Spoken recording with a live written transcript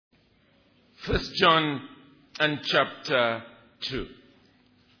1 John and chapter 2.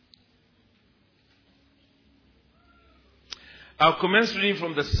 I'll commence reading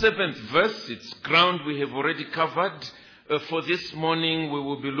from the 7th verse. It's ground we have already covered. For this morning, we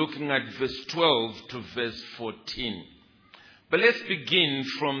will be looking at verse 12 to verse 14. But let's begin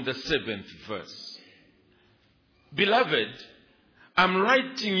from the 7th verse. Beloved, I'm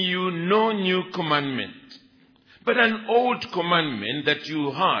writing you no new commandment, but an old commandment that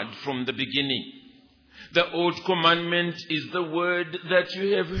you heard from the beginning. The old commandment is the word that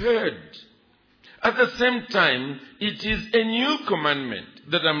you have heard. At the same time, it is a new commandment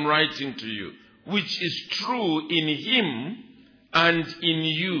that I'm writing to you, which is true in him and in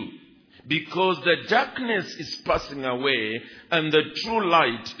you, because the darkness is passing away and the true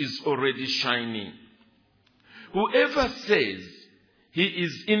light is already shining. Whoever says he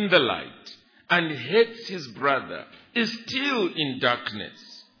is in the light and hates his brother is still in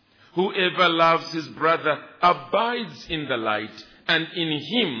darkness. Whoever loves his brother abides in the light, and in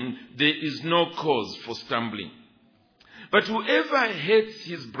him there is no cause for stumbling. But whoever hates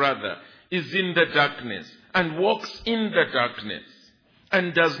his brother is in the darkness and walks in the darkness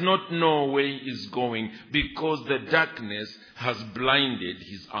and does not know where he is going, because the darkness has blinded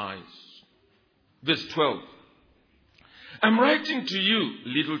his eyes. Verse 12. I'm writing to you,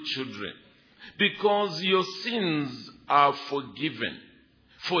 little children, because your sins are forgiven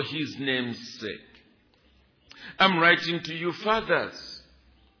for his name's sake. I'm writing to you, fathers,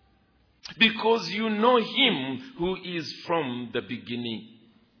 because you know him who is from the beginning.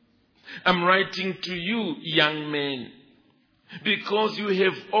 I'm writing to you, young men, because you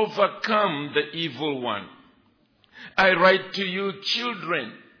have overcome the evil one. I write to you,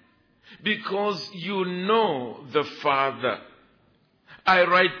 children, because you know the Father. I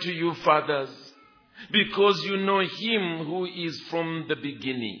write to you, fathers, because you know him who is from the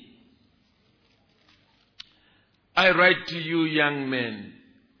beginning. I write to you, young men,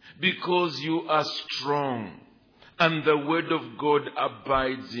 because you are strong, and the word of God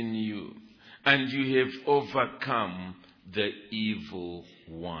abides in you, and you have overcome the evil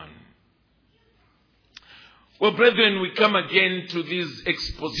one. Well, brethren, we come again to these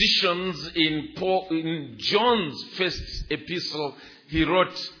expositions in John's first epistle. He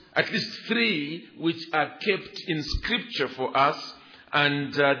wrote at least 3 which are kept in scripture for us,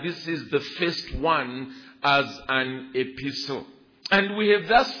 and this is the first one as an epistle. And we have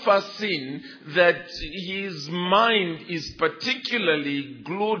thus far seen that his mind is particularly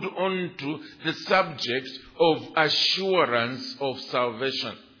glued onto the subject of assurance of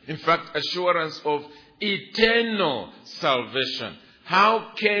salvation. In fact, assurance of eternal salvation.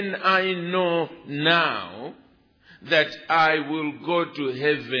 How can I know now that I will go to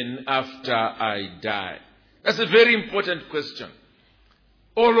heaven after I die? That's a very important question.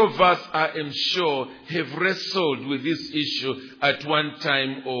 All of us, I am sure, have wrestled with this issue at one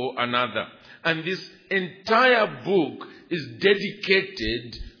time or another. And this entire book is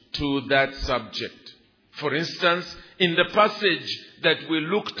dedicated to that subject. For instance, in the passage that we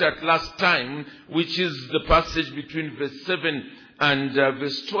looked at last time, which is the passage between verse 7 and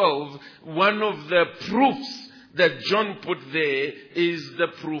verse 12, one of the proofs that John put there is the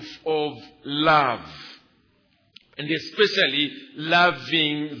proof of love. And especially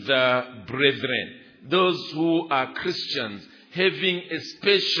loving the brethren, those who are Christians, having a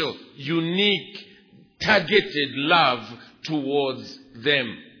special, unique, targeted love towards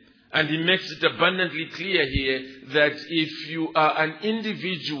them. And he makes it abundantly clear here that if you are an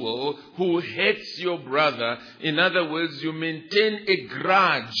individual who hates your brother, in other words, you maintain a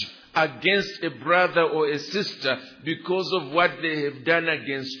grudge against a brother or a sister because of what they have done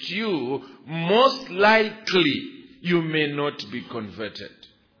against you, most likely you may not be converted.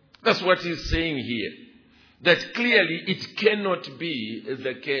 That's what he's saying here. That clearly it cannot be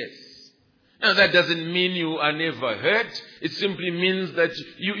the case. Now that doesn't mean you are never hurt. It simply means that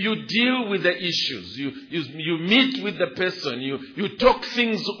you deal with the issues. You meet with the person. You talk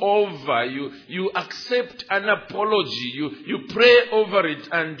things over. You accept an apology. You pray over it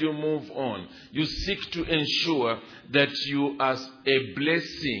and you move on. You seek to ensure that you are a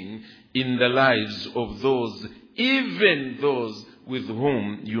blessing in the lives of those, even those with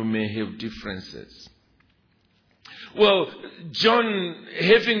whom you may have differences. Well, John,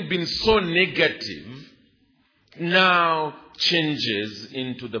 having been so negative, now changes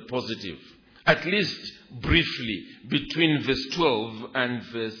into the positive, at least briefly, between verse 12 and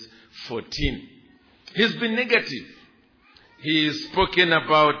verse 14. He's been negative. He's spoken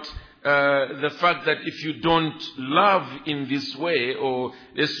about the fact that if you don't love in this way, or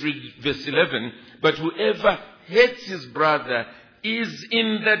let's read verse 11, but whoever hates his brother is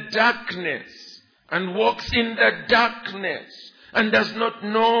in the darkness and walks in the darkness and does not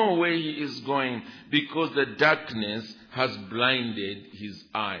know where he is going because the darkness has blinded his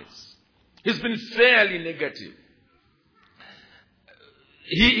eyes. He's been fairly negative.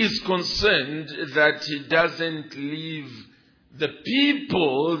 He is concerned that he doesn't leave the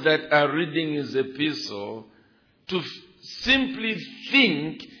people that are reading his epistle to simply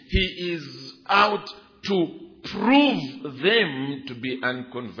think he is out to prove them to be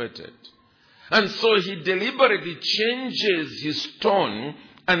unconverted. And so he deliberately changes his tone,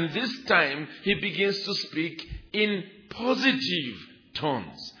 and this time he begins to speak in positive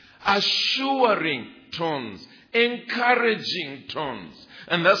tones, assuring tones, encouraging tones.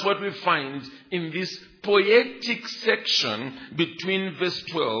 And that's what we find in this poetic section between verse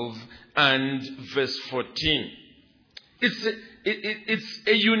 12 and verse 14. It's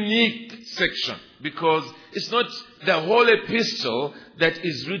a unique section because it's not the whole epistle that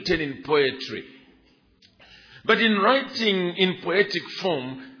is written in poetry. But in writing in poetic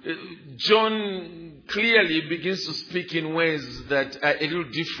form, John clearly begins to speak in ways that are a little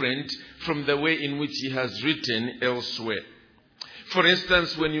different from the way in which he has written elsewhere. For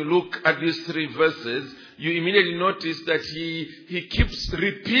instance, when you look at these 3 verses, you immediately notice that he keeps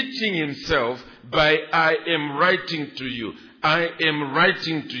repeating himself by, I am writing to you, I am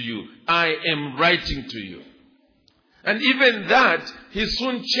writing to you, I am writing to you. And even that, he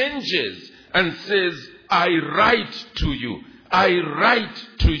soon changes and says, I write to you, I write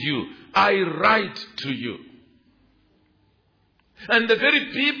to you, I write to you. And the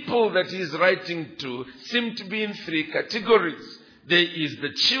very people that he is writing to seem to be in 3 categories. There is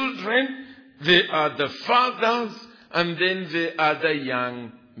the children, there are the fathers, and then there are the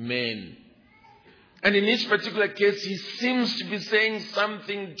young men. And in each particular case, he seems to be saying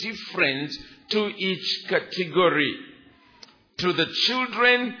something different to each category. To the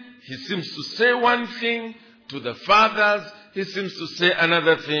children, he seems to say one thing. To the fathers, he seems to say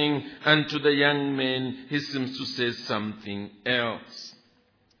another thing. And to the young men, he seems to say something else.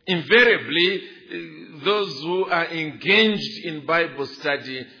 Invariably, those who are engaged in Bible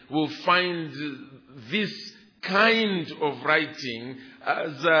study will find this kind of writing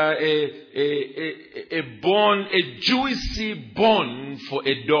as a juicy bone for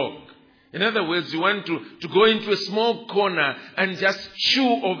a dog. In other words, you want to go into a small corner and just chew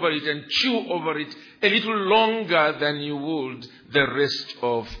over it and chew over it a little longer than you would the rest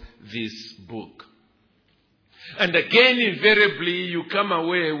of this book. And again, invariably, you come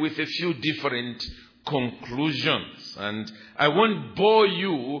away with a few different conclusions. And I won't bore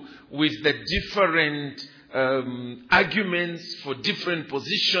you with the different arguments for different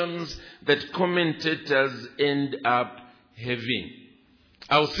positions that commentators end up having.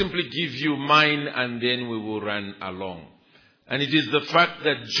 I'll simply give you mine and then we will run along. And it is the fact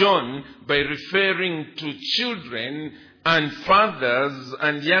that John, by referring to children and fathers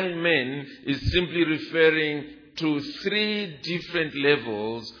and young men, is simply referring to 3 different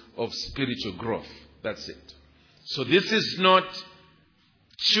levels of spiritual growth. That's it. So this is not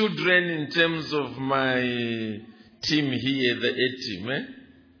children in terms of my team here, the A team.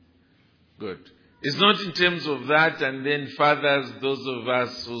 Good. It's not in terms of that, and then fathers, those of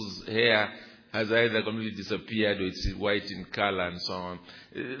us whose hair has either completely disappeared or it's white in color and so on.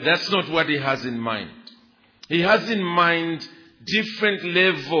 That's not what he has in mind. He has in mind different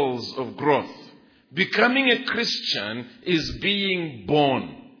levels of growth. Becoming a Christian is being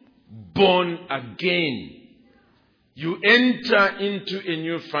born again. You enter into a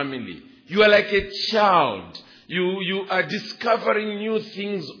new family. You are like a child. You are discovering new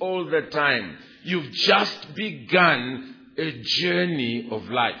things all the time. You've just begun a journey of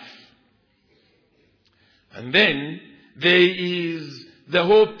life. And then there is the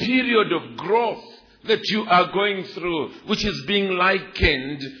whole period of growth that you are going through, which is being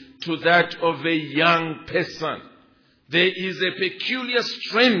likened to that of a young person. There is a peculiar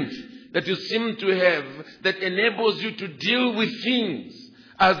strength that you seem to have that enables you to deal with things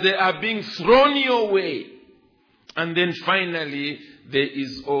as they are being thrown your way. And then finally, there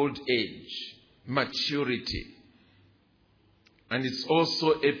is old age, maturity. And it's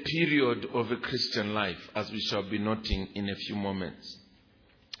also a period of a Christian life, as we shall be noting in a few moments.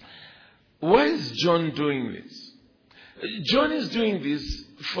 Why is John doing this? John is doing this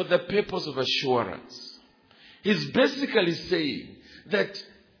for the purpose of assurance. He's basically saying that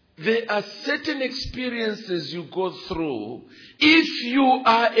there are certain experiences you go through if you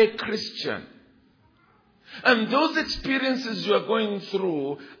are a Christian. And those experiences you are going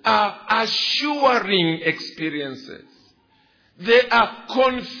through are assuring experiences. They are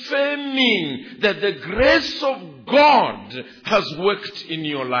confirming that the grace of God has worked in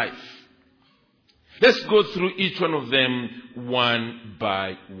your life. Let's go through each one of them one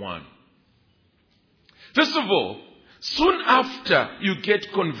by one. First of all, soon after you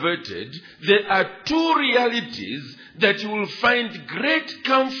get converted, there are two realities that you will find great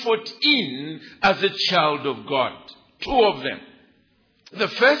comfort in as a child of God. Two of them. The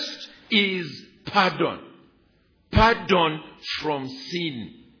first is pardon. Pardon from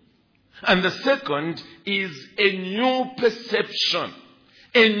sin. And the second is a new perception,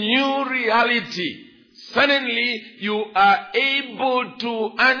 a new reality. Suddenly you are able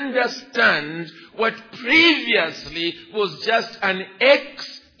to understand what previously was just an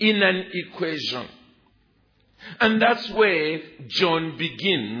X in an equation. And that's where John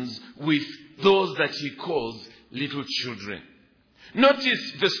begins with those that he calls little children.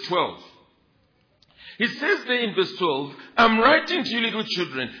 Notice verse 12. He says there in verse 12, I'm writing to you little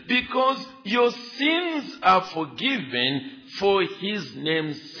children because your sins are forgiven for his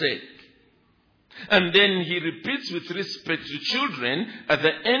name's sake. And then he repeats with respect to children at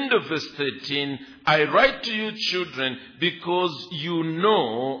the end of verse 13, I write to you children because you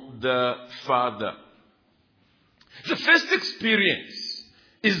know the Father. The first experience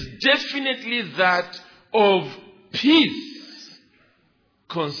is definitely that of peace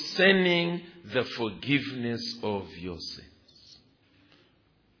concerning the forgiveness of your sins.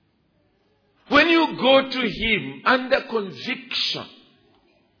 When you go to him under conviction,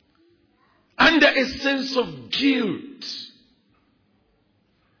 under a sense of guilt,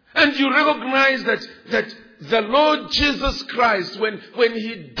 and you recognize that the Lord Jesus Christ, when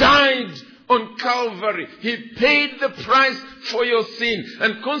he died on Calvary, he paid the price for your sin,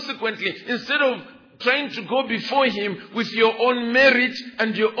 and consequently, instead of trying to go before him with your own merit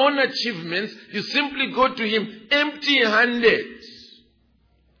and your own achievements, you simply go to him empty-handed.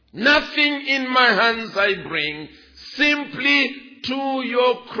 Nothing in my hands I bring, simply to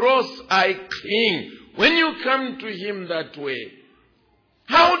your cross I cling. When you come to him that way,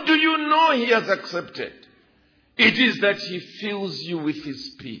 how do you know he has accepted? It is that he fills you with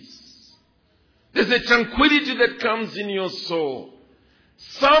his peace. There's a tranquility that comes in your soul.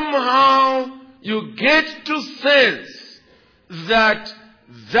 Somehow you get to sense that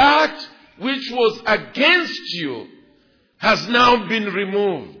which was against you has now been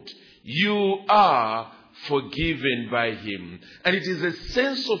removed. You are forgiven by him. And it is a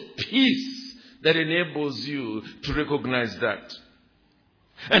sense of peace that enables you to recognize that.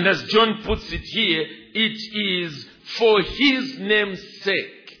 And as John puts it here, it is for his name's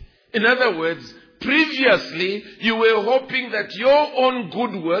sake. In other words, previously you were hoping that your own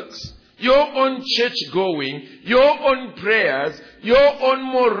good works, your own church going, your own prayers, your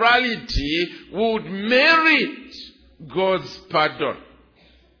own morality would merit God's pardon.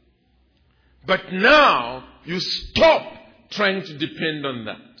 But now you stop trying to depend on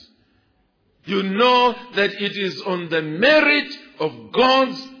that. You know that it is on the merit of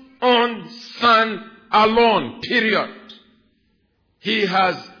God's own Son alone, period. He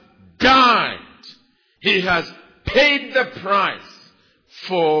has died. He has paid the price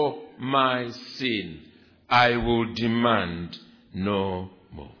for my sin. I will demand no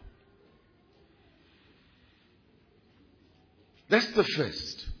more. That's the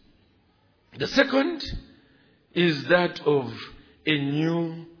first. The second is that of a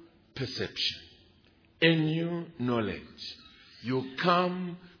new perception, a new knowledge. You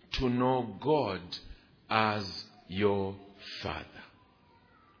come to know God as your Father.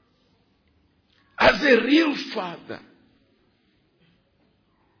 As a real Father.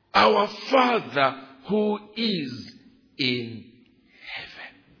 Our Father who is in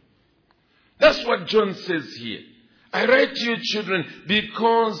heaven. That's what John says here. I write to you, children,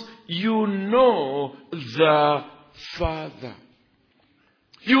 because you know the Father.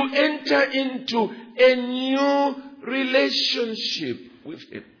 You enter into a new relationship with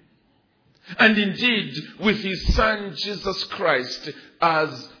him. And indeed, with his Son, Jesus Christ,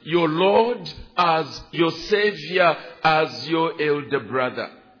 as your Lord, as your Savior, as your elder brother.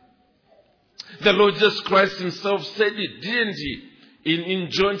 The Lord Jesus Christ himself said it, didn't he? In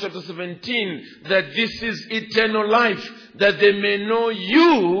John chapter 17, that this is eternal life, that they may know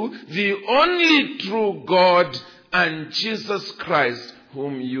you, the only true God, and Jesus Christ,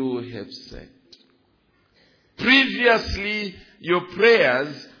 whom you have sent. Previously, your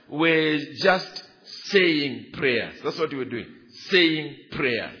prayers were just saying prayers. That's what you were doing, saying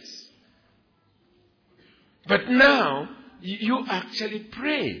prayers. But now, you actually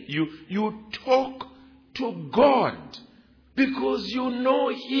pray. You talk to God. Because you know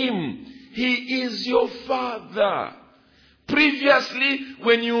him. He is your Father. Previously,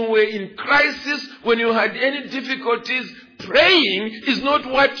 when you were in crisis, when you had any difficulties, praying is not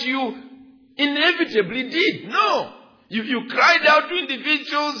what you inevitably did. No. You cried out to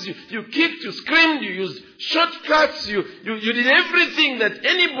individuals, you kicked, you screamed, you used shortcuts, you did everything that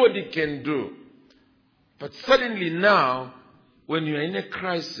anybody can do. But suddenly now, when you are in a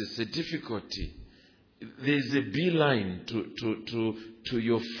crisis, a difficulty, there is a beeline to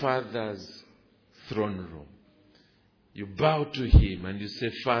your Father's throne room. You bow to Him and you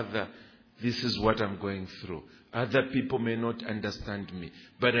say, Father, this is what I'm going through. Other people may not understand me,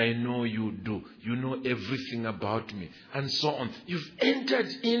 but I know you do. You know everything about me, and so on. You've entered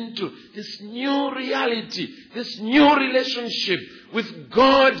into this new reality, this new relationship with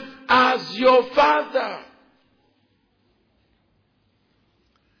God as your Father.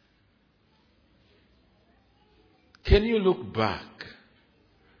 Can you look back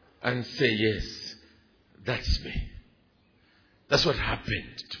and say, yes, that's me. That's what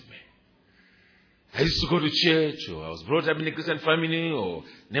happened to me. I used to go to church, or I was brought up in a Christian family, or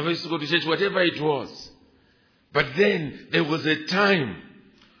never used to go to church, whatever it was. But then there was a time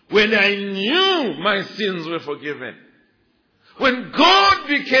when I knew my sins were forgiven. When God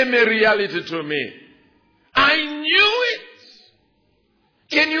became a reality to me, I knew it.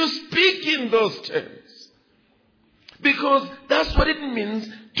 Can you speak in those terms? Because that's what it means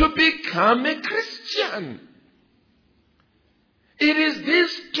to become a Christian. It is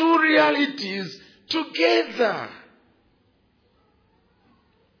these two realities together.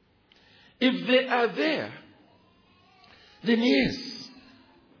 If they are there, then yes,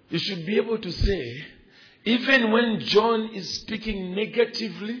 you should be able to say, even when John is speaking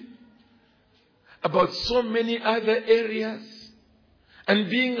negatively about so many other areas and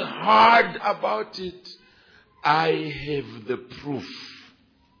being hard about it, I have the proof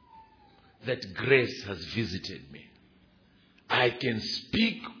that grace has visited me. I can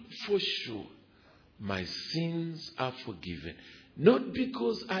speak for sure. My sins are forgiven. Not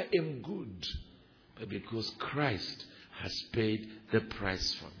because I am good, but because Christ has paid the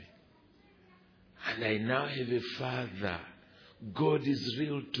price for me. And I now have a Father. God is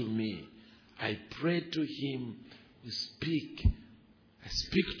real to me. I pray to Him. We speak. I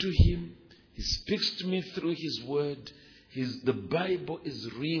speak to Him. He speaks to me through His Word. The Bible is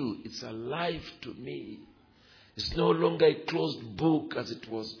real. It's alive to me. It's no longer a closed book as it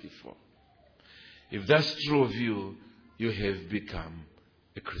was before. If that's true of you, you have become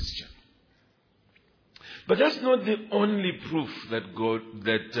a Christian. But that's not the only proof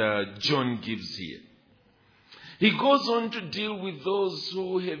that John gives here. He goes on to deal with those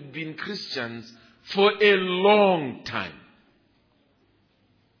who have been Christians for a long time.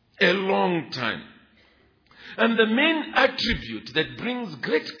 A long time. And the main attribute that brings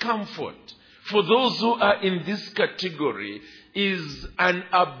great comfort for those who are in this category is an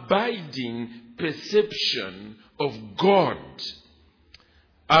abiding perception of God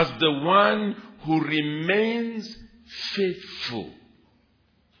as the one who remains faithful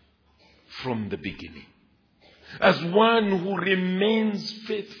from the beginning. As one who remains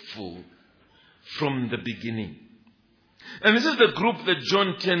faithful from the beginning. And this is the group that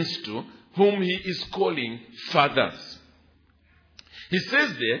John tends to, whom he is calling fathers. He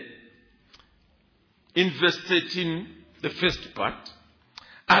says there, in verse 13, the first part,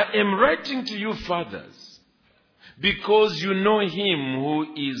 I am writing to you, fathers, because you know Him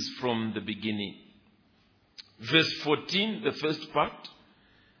who is from the beginning. Verse 14, the first part,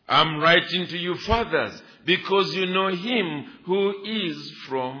 I'm writing to you, fathers, because you know Him who is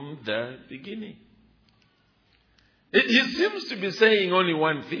from the beginning. He seems to be saying only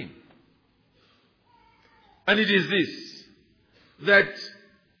one thing. And it is this, that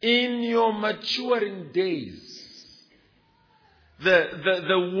in your maturing days,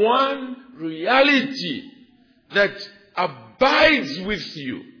 the one reality that abides with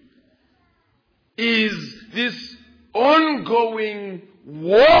you is this ongoing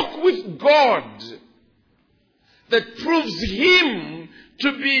walk with God that proves Him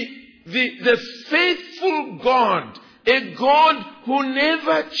to be the faithful God, a God who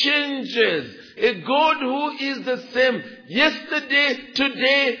never changes, a God who is the same yesterday,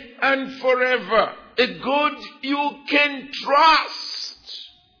 today, and forever. A God you can trust.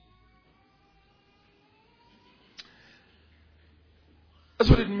 That's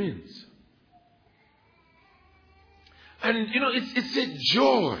what it means. And it's a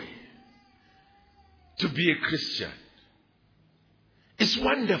joy to be a Christian. It's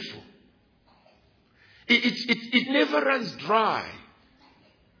wonderful. It never runs dry.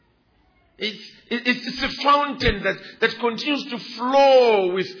 It's a fountain that continues to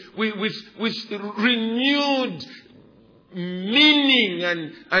flow with renewed meaning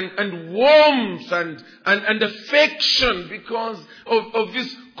and warmth and affection because of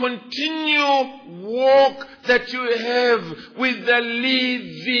this continual walk that you have with the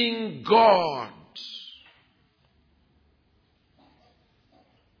living God.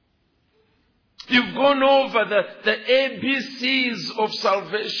 You've gone over the ABCs of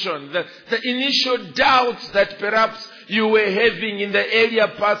salvation, the initial doubts that perhaps you were having in the earlier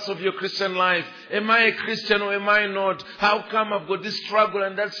parts of your Christian life. Am I a Christian or am I not? How come I've got this struggle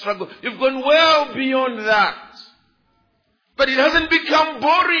and that struggle? You've gone well beyond that. But it hasn't become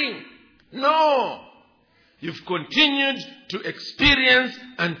boring. No. You've continued to experience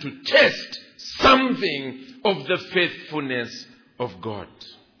and to test something of the faithfulness of God.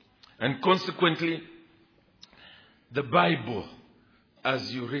 And consequently, the Bible,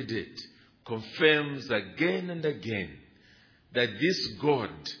 as you read it, confirms again and again that this God,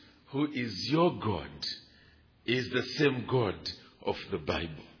 who is your God, is the same God of the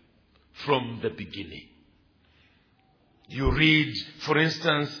Bible from the beginning. You read, for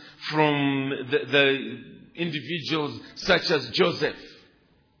instance, from the individuals such as Joseph,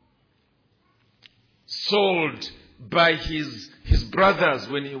 sold by his brothers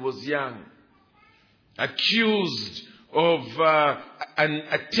when he was young, accused of an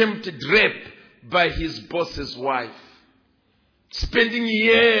attempted rape by his boss's wife, spending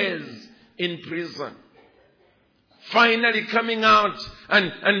years in prison, finally coming out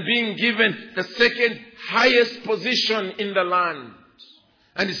and being given the second highest position in the land,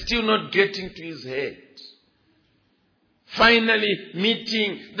 and still not getting to his head. Finally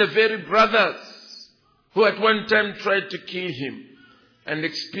meeting the very brothers who at one time tried to kill him, and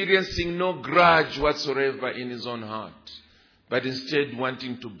experiencing no grudge whatsoever in his own heart, but instead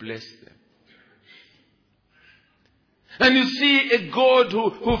wanting to bless them. And you see a God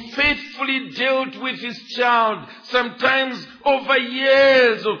who faithfully dealt with his child, sometimes over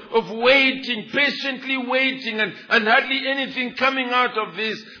years of waiting, patiently waiting, and hardly anything coming out of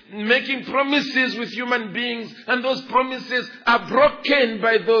this, making promises with human beings, and those promises are broken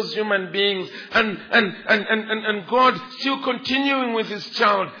by those human beings, and God still continuing with his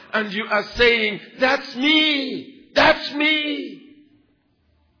child, and you are saying, that's me, that's me.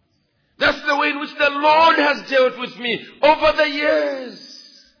 That's the way in which the Lord has dealt with me over the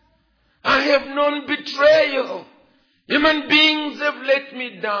years. I have known betrayal. Human beings have let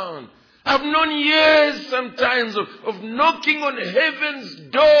me down. I've known years sometimes of knocking on heaven's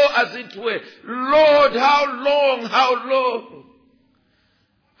door, as it were. Lord, how long, how long?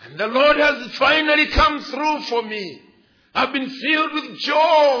 And the Lord has finally come through for me. I've been filled with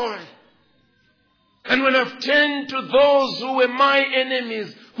joy. And when I've turned to those who were my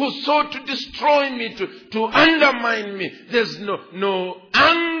enemies, who sought to destroy me, to undermine me, there's no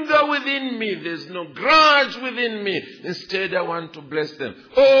anger within me. There's no grudge within me. Instead, I want to bless them.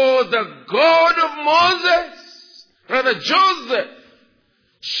 Oh, the God of Moses, rather Joseph,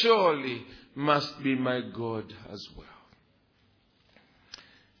 surely must be my God as well.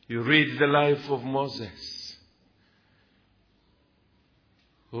 You read the life of Moses,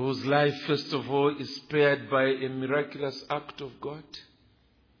 whose life, first of all, is spared by a miraculous act of God.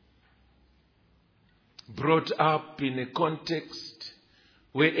 Brought up in a context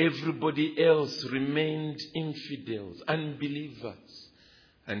where everybody else remained infidels, unbelievers.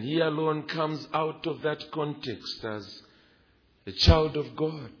 And he alone comes out of that context as a child of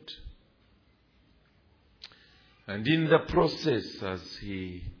God. And in the process, as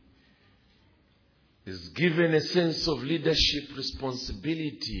he is given a sense of leadership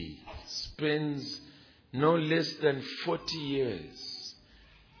responsibility, spends no less than 40 years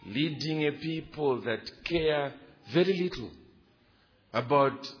leading a people that care very little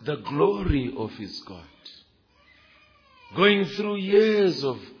about the glory of his God. Going through years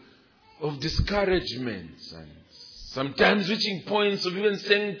of discouragements, and sometimes reaching points of even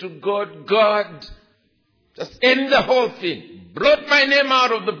saying to God, God, just end the whole thing. Blot my name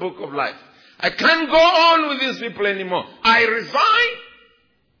out of the book of life. I can't go on with these people anymore. I resign.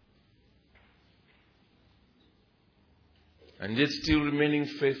 And yet still remaining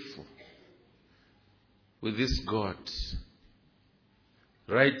faithful with this God.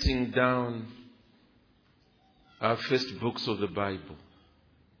 Writing down our first books of the Bible.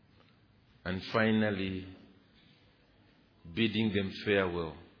 And finally bidding them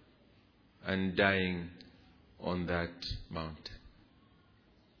farewell and dying on that mountain.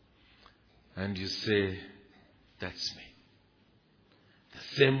 And you say, that's me.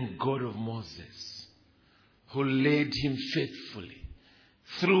 The same God of Moses, who led him faithfully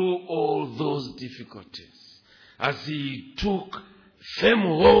through all those difficulties, as he took firm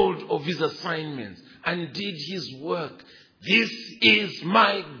hold of his assignments and did his work This is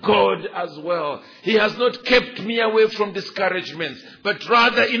my God as well. He has not kept me away from discouragements, but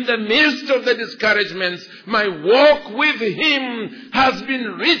rather in the midst of the discouragements, my walk with Him has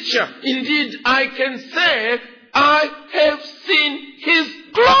been richer. Indeed, I can say I have seen His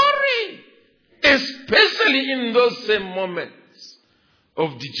glory, especially in those same moments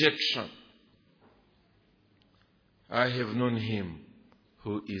of dejection. I have known Him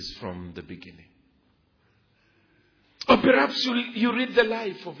who is from the beginning. Or perhaps you read the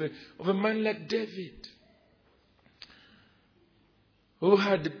life of a man like David, who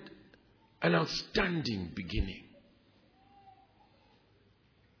had an outstanding beginning.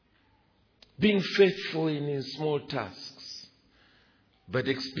 Being faithful in his small tasks, but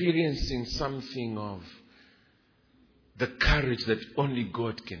experiencing something of the courage that only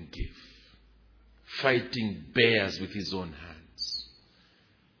God can give. Fighting bears with his own hands.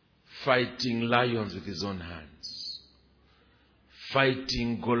 Fighting lions with his own hands.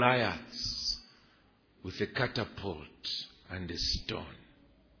 Fighting Goliaths with a catapult and a stone.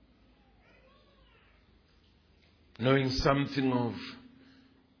 Knowing something of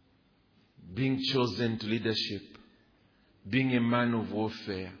being chosen to leadership, being a man of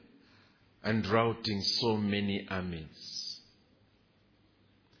warfare, and routing so many armies.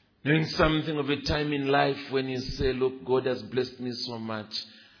 Knowing something of a time in life when you say, look, God has blessed me so much,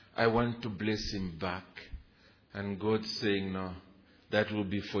 I want to bless Him back. And God saying, no, that will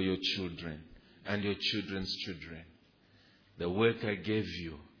be for your children and your children's children. The work I gave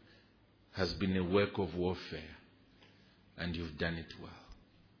you has been a work of warfare, and you've done it well.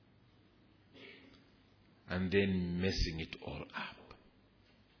 And then messing it all up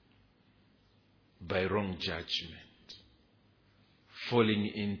by wrong judgment,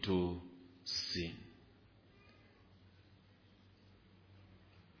 falling into sin,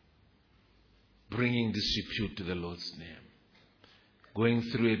 bringing disrepute to the Lord's name, going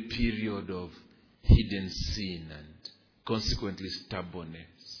through a period of hidden sin and consequently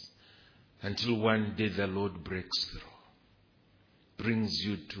stubbornness, until one day the Lord breaks through, brings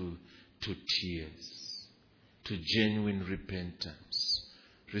you to tears, to genuine repentance,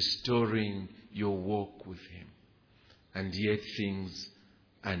 restoring your walk with Him. And yet things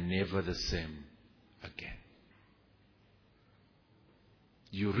are never the same again.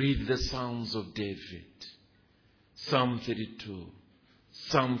 You read the Psalms of David, Psalm 32,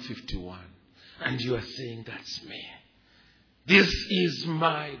 Psalm 51, and you are saying, that's me. This is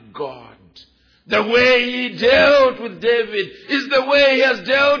my God. The way He dealt with David is the way He has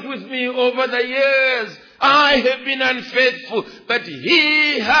dealt with me over the years. I have been unfaithful, but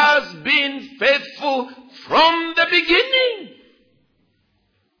He has been faithful from the beginning.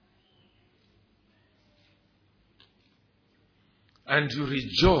 And you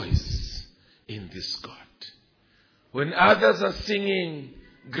rejoice in this God. When others are singing,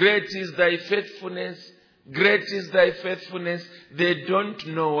 great is thy faithfulness, great is thy faithfulness, they don't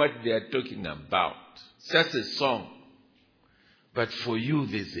know what they are talking about. It's just a song. But for you,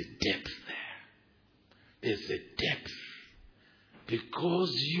 there's a depth there. There's a depth.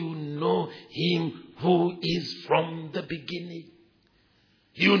 Because you know Him who is from the beginning.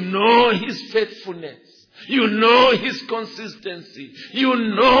 You know His faithfulness. You know His consistency. You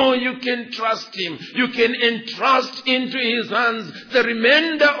know you can trust Him. You can entrust into His hands the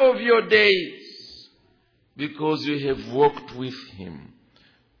remainder of your days. Because you have walked with Him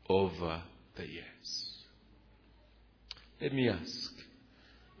over the years. Let me ask,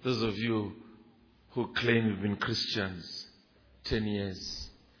 those of you who claim you've been Christians 10 years,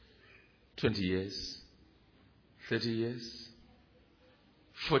 20 years, 30 years,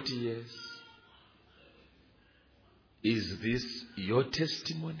 40 years, is this your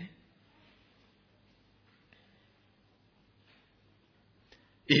testimony?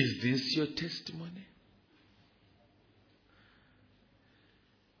 Is this your testimony?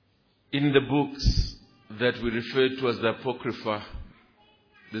 In the books that we refer to as the Apocrypha,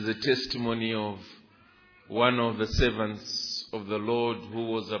 there's a testimony of one of the servants of the Lord who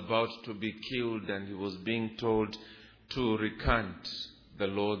was about to be killed, and he was being told to recant the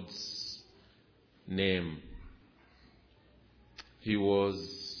Lord's name. He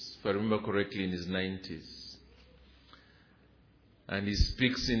was, if I remember correctly, in his 90s. And he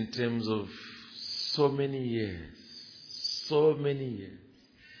speaks in terms of so many years. So many years.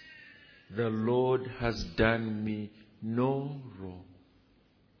 The Lord has done me no wrong.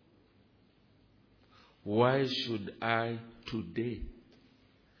 Why should I today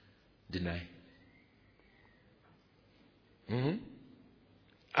deny?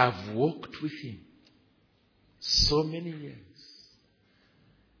 I've walked with Him so many years.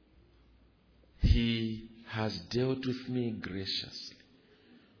 He has dealt with me graciously.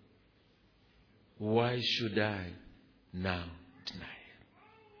 Why should I now deny him?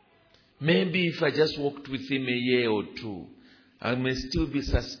 Maybe if I just walked with him a year or two, I may still be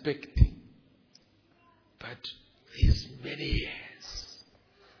suspecting. But these many years,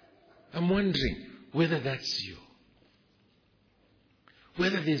 I'm wondering whether that's you.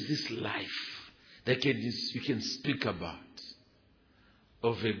 Whether there's this life that you can speak about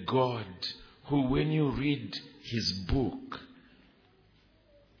of a God who, when you read his book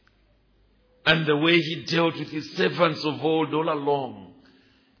and the way he dealt with his servants of old all along,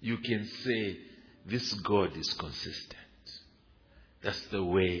 you can say, this God is consistent. That's the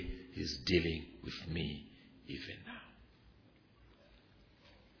way he's dealing with me even now.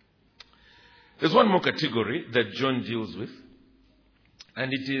 There's one more category that John deals with,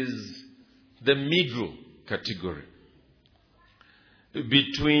 and it is the middle category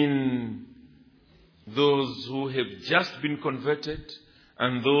between those who have just been converted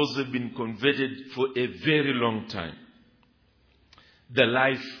and those who have been converted for a very long time. The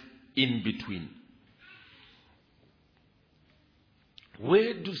life in between.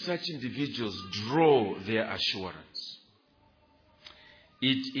 Where do such individuals draw their assurance?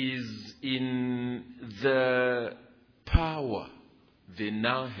 It is in the power they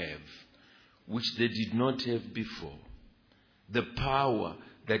now have, which they did not have before. The power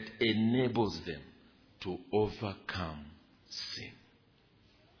that enables them to overcome sin.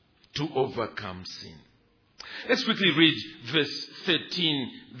 To overcome sin. Let's quickly read verse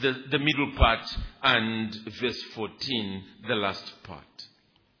 13, the middle part, and verse 14, the last part.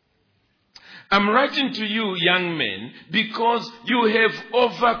 I'm writing to you, young men, because you have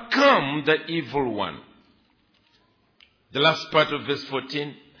overcome the evil one. The last part of verse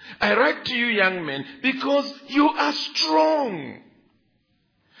 14. I write to you, young men, because you are strong,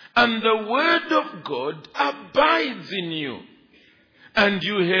 and the word of God abides in you, and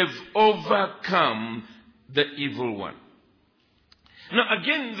you have overcome the evil one. Now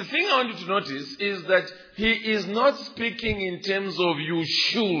again, the thing I want you to notice is that he is not speaking in terms of you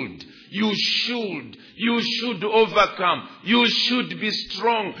should overcome, you should be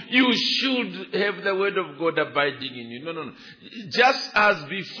strong, you should have the word of God abiding in you. No. Just as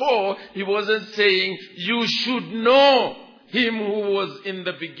before, he wasn't saying you should know him who was in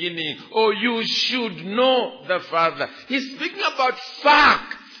the beginning, or you should know the Father. He's speaking about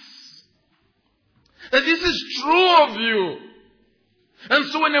facts. That this is true of you. And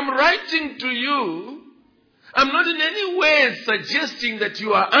so when I'm writing to you, I'm not in any way suggesting that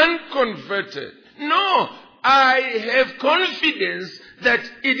you are unconverted. No, I have confidence that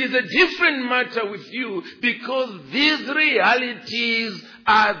it is a different matter with you because these realities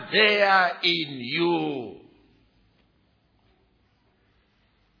are there in you.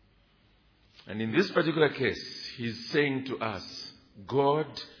 And in this particular case, he's saying to us, God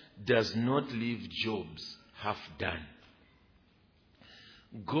does not leave Job's half done.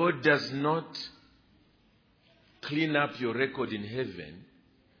 God does not clean up your record in heaven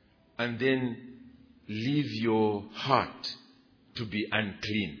and then leave your heart to be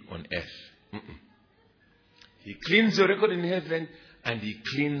unclean on earth. He cleans your record in heaven and he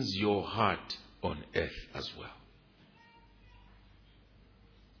cleans your heart on earth as well.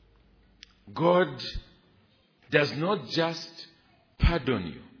 God does not just pardon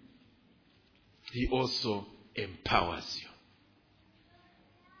you. He also empowers you.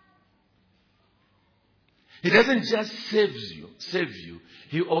 He doesn't just save you.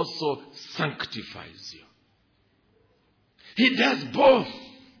 He also sanctifies you. He does both.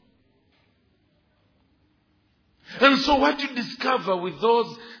 And so what you discover with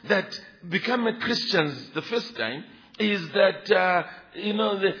those that become Christians the first time is that,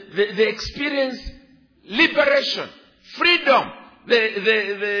 they experience liberation, freedom.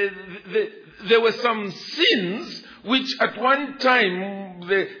 There were some sins which at one time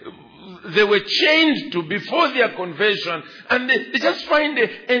they were chained to before their conversion, and they just find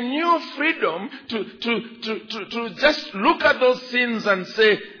a new freedom to just look at those sins and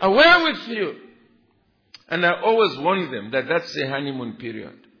say, away with you. And I always warn them that that's a honeymoon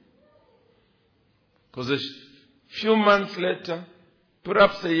period. Because a few months later,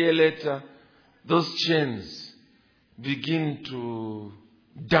 perhaps a year later, those chains begin to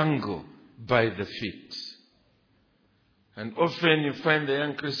dangle by the feet. And often you find the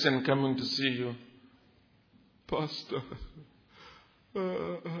young Christian coming to see you. Pastor,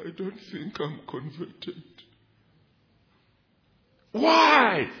 I don't think I'm converted.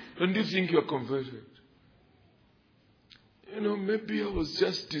 Why don't you think you're converted? Maybe I was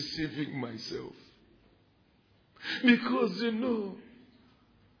just deceiving myself. Because,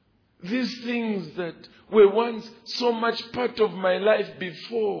 These things that were once so much part of my life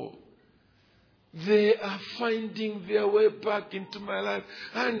before, they are finding their way back into my life.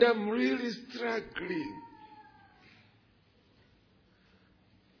 And I'm really struggling.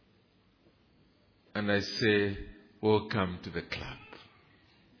 And I say, welcome to the club.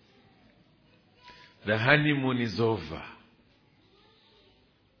 The honeymoon is over.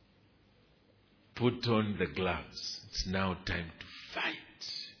 Put on the gloves. It's now time to fight.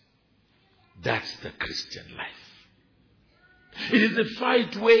 That's the Christian life. It is a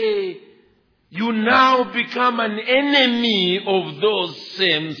fight where you now become an enemy of those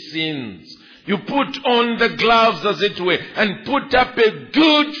same sins. You put on the gloves, as it were, and put up a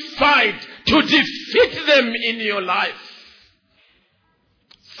good fight to defeat them in your life.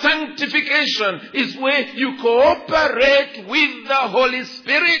 Sanctification is where you cooperate with the Holy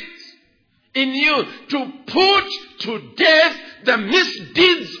Spirit in you to put to death the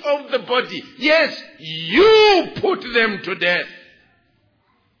misdeeds of the body. Yes, you put them to death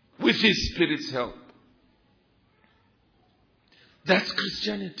with His Spirit's help. That's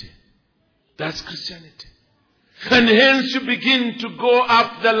Christianity. That's Christianity. And hence you begin to go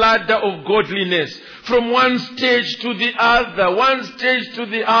up the ladder of godliness from one stage to the other, one stage to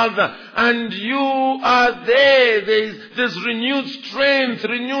the other. And you are there. There's renewed strength,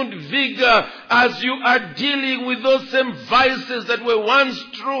 renewed vigor as you are dealing with those same vices that were once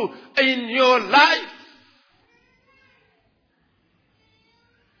true in your life.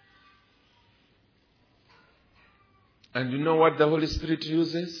 And you know what the Holy Spirit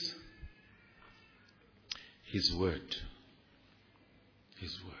uses? His Word.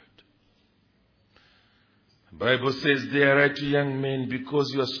 His Word. The Bible says, "They are right, young men,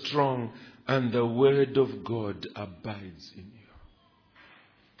 because you are strong, and the Word of God abides in you."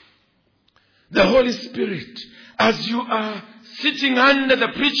 The Holy Spirit, as you are sitting under the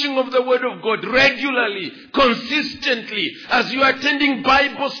preaching of the Word of God regularly, consistently, as you are attending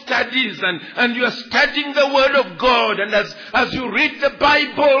Bible studies and you are studying the Word of God, and as you read the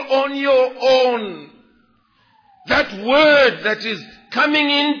Bible on your own, that Word that is coming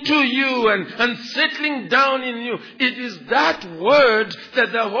into you and settling down in you, it is that Word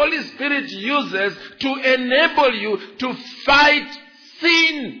that the Holy Spirit uses to enable you to fight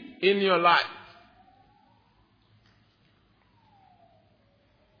sin in your life.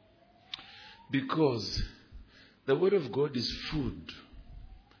 Because the Word of God is food.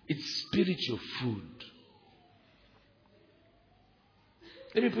 It's spiritual food.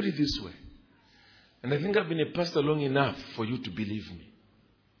 Let me put it this way. And I think I've been a pastor long enough for you to believe me.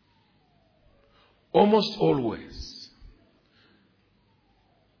 Almost always,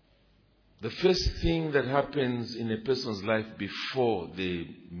 the first thing that happens in a person's life before they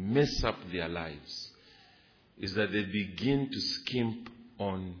mess up their lives is that they begin to skimp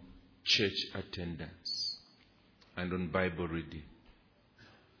on church attendance and on Bible reading.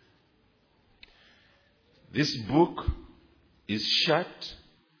 This book is shut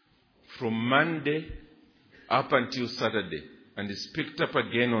from Monday up until Saturday, and is picked up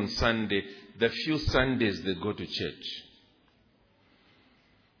again on Sunday, the few Sundays they go to church.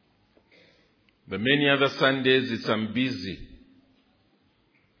 The many other Sundays, I'm busy.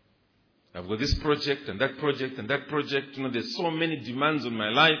 I've got this project and that project and that project. There's so many demands on my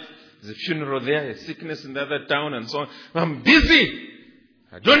life. There's a funeral there, a sickness in the other town, and so on. I'm busy.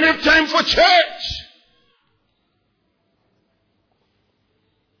 I don't have time for church.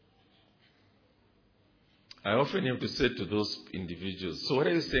 I often have to say to those individuals, so what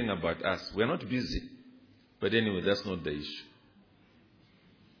are you saying about us? We're not busy. But anyway, that's not the issue.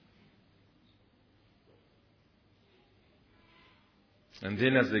 And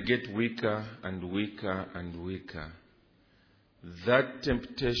then as they get weaker and weaker and weaker, that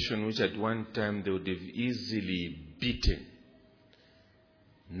temptation which at one time they would have easily beaten,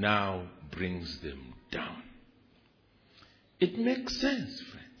 now brings them down. It makes sense,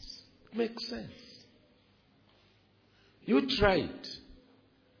 friends. It makes sense. You try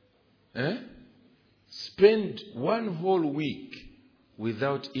it. Spend one whole week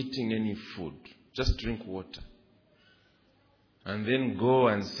without eating any food. Just drink water. And then go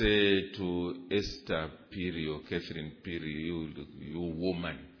and say to Esther Piri or Catherine Piri, you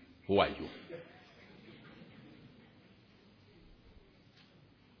woman, who are you?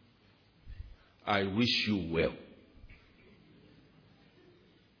 I wish you well.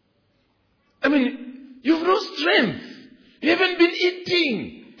 I mean, you've no strength. You haven't been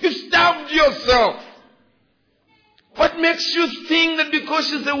eating. You've starved yourself. What makes you think that because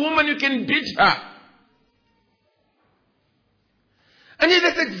she's a woman you can beat her? And yet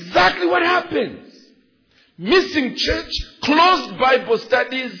that's exactly what happens. missing church, closed Bible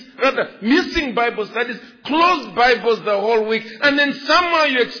studies, missing Bible studies, closed Bibles the whole week, and then somehow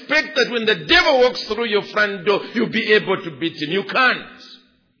you expect that when the devil walks through your front door, you'll be able to beat him. You can't.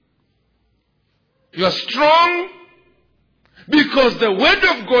 You are strong because the word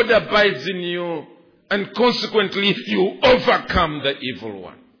of God abides in you, and consequently you overcome the evil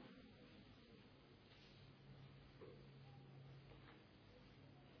one.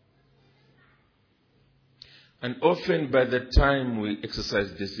 And often by the time we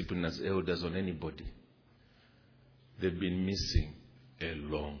exercise discipline as elders on anybody, they've been missing a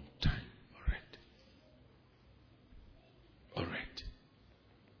long time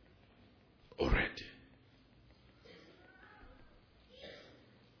already.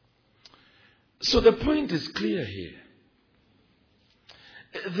 So the point is clear here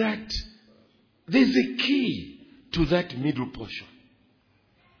that there's a key to that middle portion.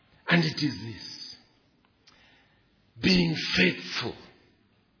 And it is this: being faithful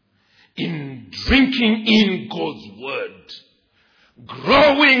in drinking in God's word,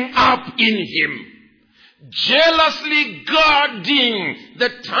 growing up in Him, jealously guarding the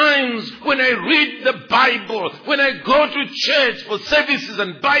times when I read the Bible, when I go to church for services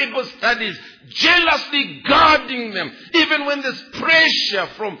and Bible studies, jealously guarding them, even when there's pressure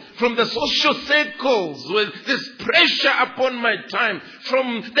from the social circles, when there's pressure upon my time,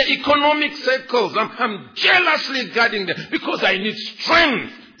 from the economic circles, I'm jealously guarding them because I need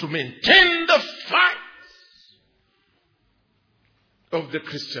strength to maintain the fight of the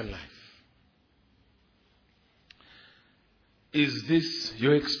Christian life. Is this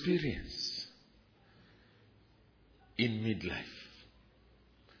your experience in midlife?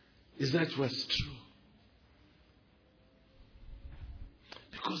 Is that what's true?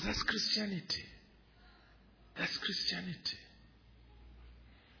 Because that's Christianity. That's Christianity.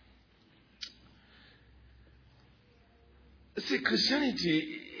 See,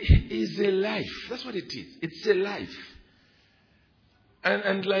 Christianity is a life. That's what it is. It's a life.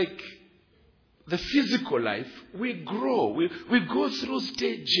 And like the physical life, we grow. We go through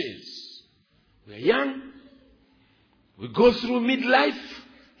stages. We're young. We go through midlife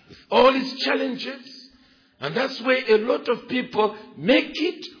with all its challenges. And that's where a lot of people make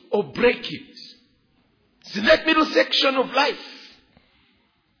it or break it. It's in that middle section of life.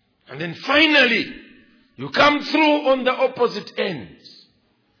 And then finally, you come through on the opposite end.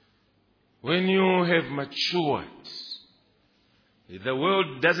 When you have matured, the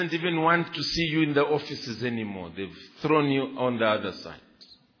world doesn't even want to see you in the offices anymore. They've thrown you on the other side.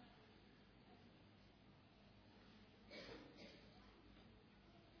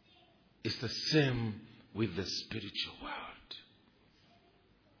 It's the same with the spiritual world.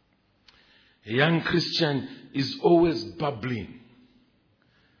 A young Christian is always bubbling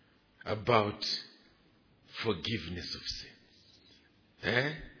about forgiveness of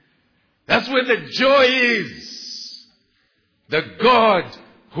sins. That's where the joy is. The God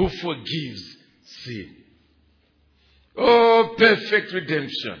who forgives sin. Oh, perfect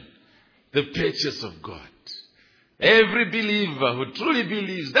redemption. The purchase of God. Every believer who truly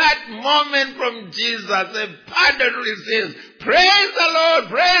believes that moment from Jesus, a pardon receives. Praise the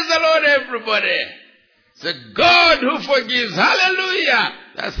Lord, everybody. It's a God who forgives. Hallelujah.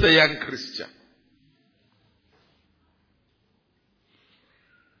 That's the young Christian.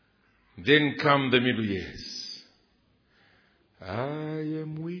 Then come the middle years. I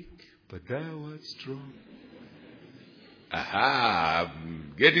am weak, but thou art strong. Aha,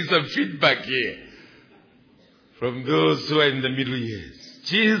 I'm getting some feedback here from those who are in the middle years.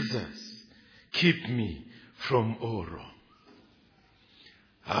 Jesus, keep me from all wrong.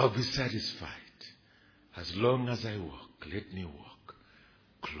 I'll be satisfied as long as I walk. Let me walk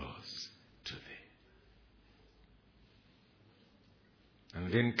close to thee.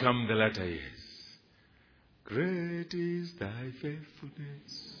 And then come the latter years. Great is thy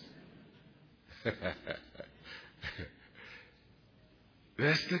faithfulness.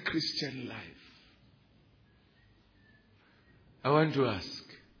 That's the Christian life. I want to ask,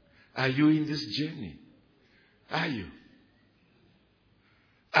 are you in this journey? Are you?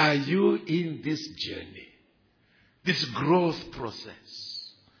 Are you in this journey? This growth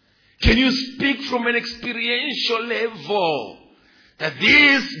process? Can you speak from an experiential level that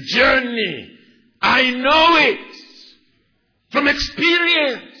this journey, I know it from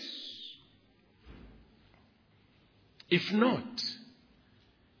experience? If not,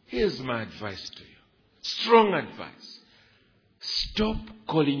 here's my advice to you. Strong advice. Stop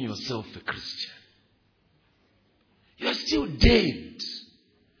calling yourself a Christian. You're still dead.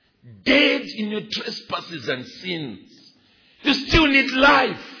 Dead in your trespasses and sins. You still need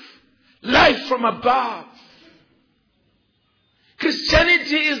life. Life from above.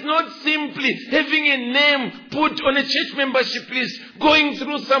 Christianity is not simply having a name put on a church membership list, going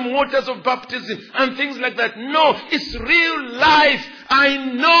through some waters of baptism and things like that. No, it's real life. I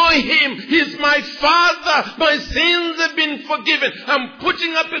know him. He's my Father. My sins have been forgiven. I'm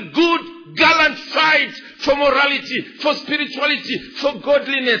putting up a good, gallant fight for morality, for spirituality, for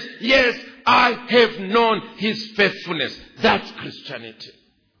godliness. Yes, I have known his faithfulness. That's Christianity.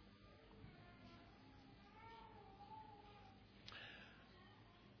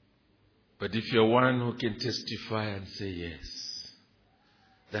 But if you're one who can testify and say, yes,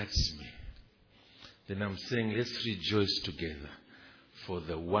 that's me, then I'm saying let's rejoice together for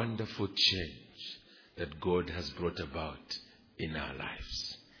the wonderful change that God has brought about in our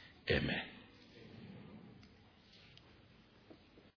lives. Amen.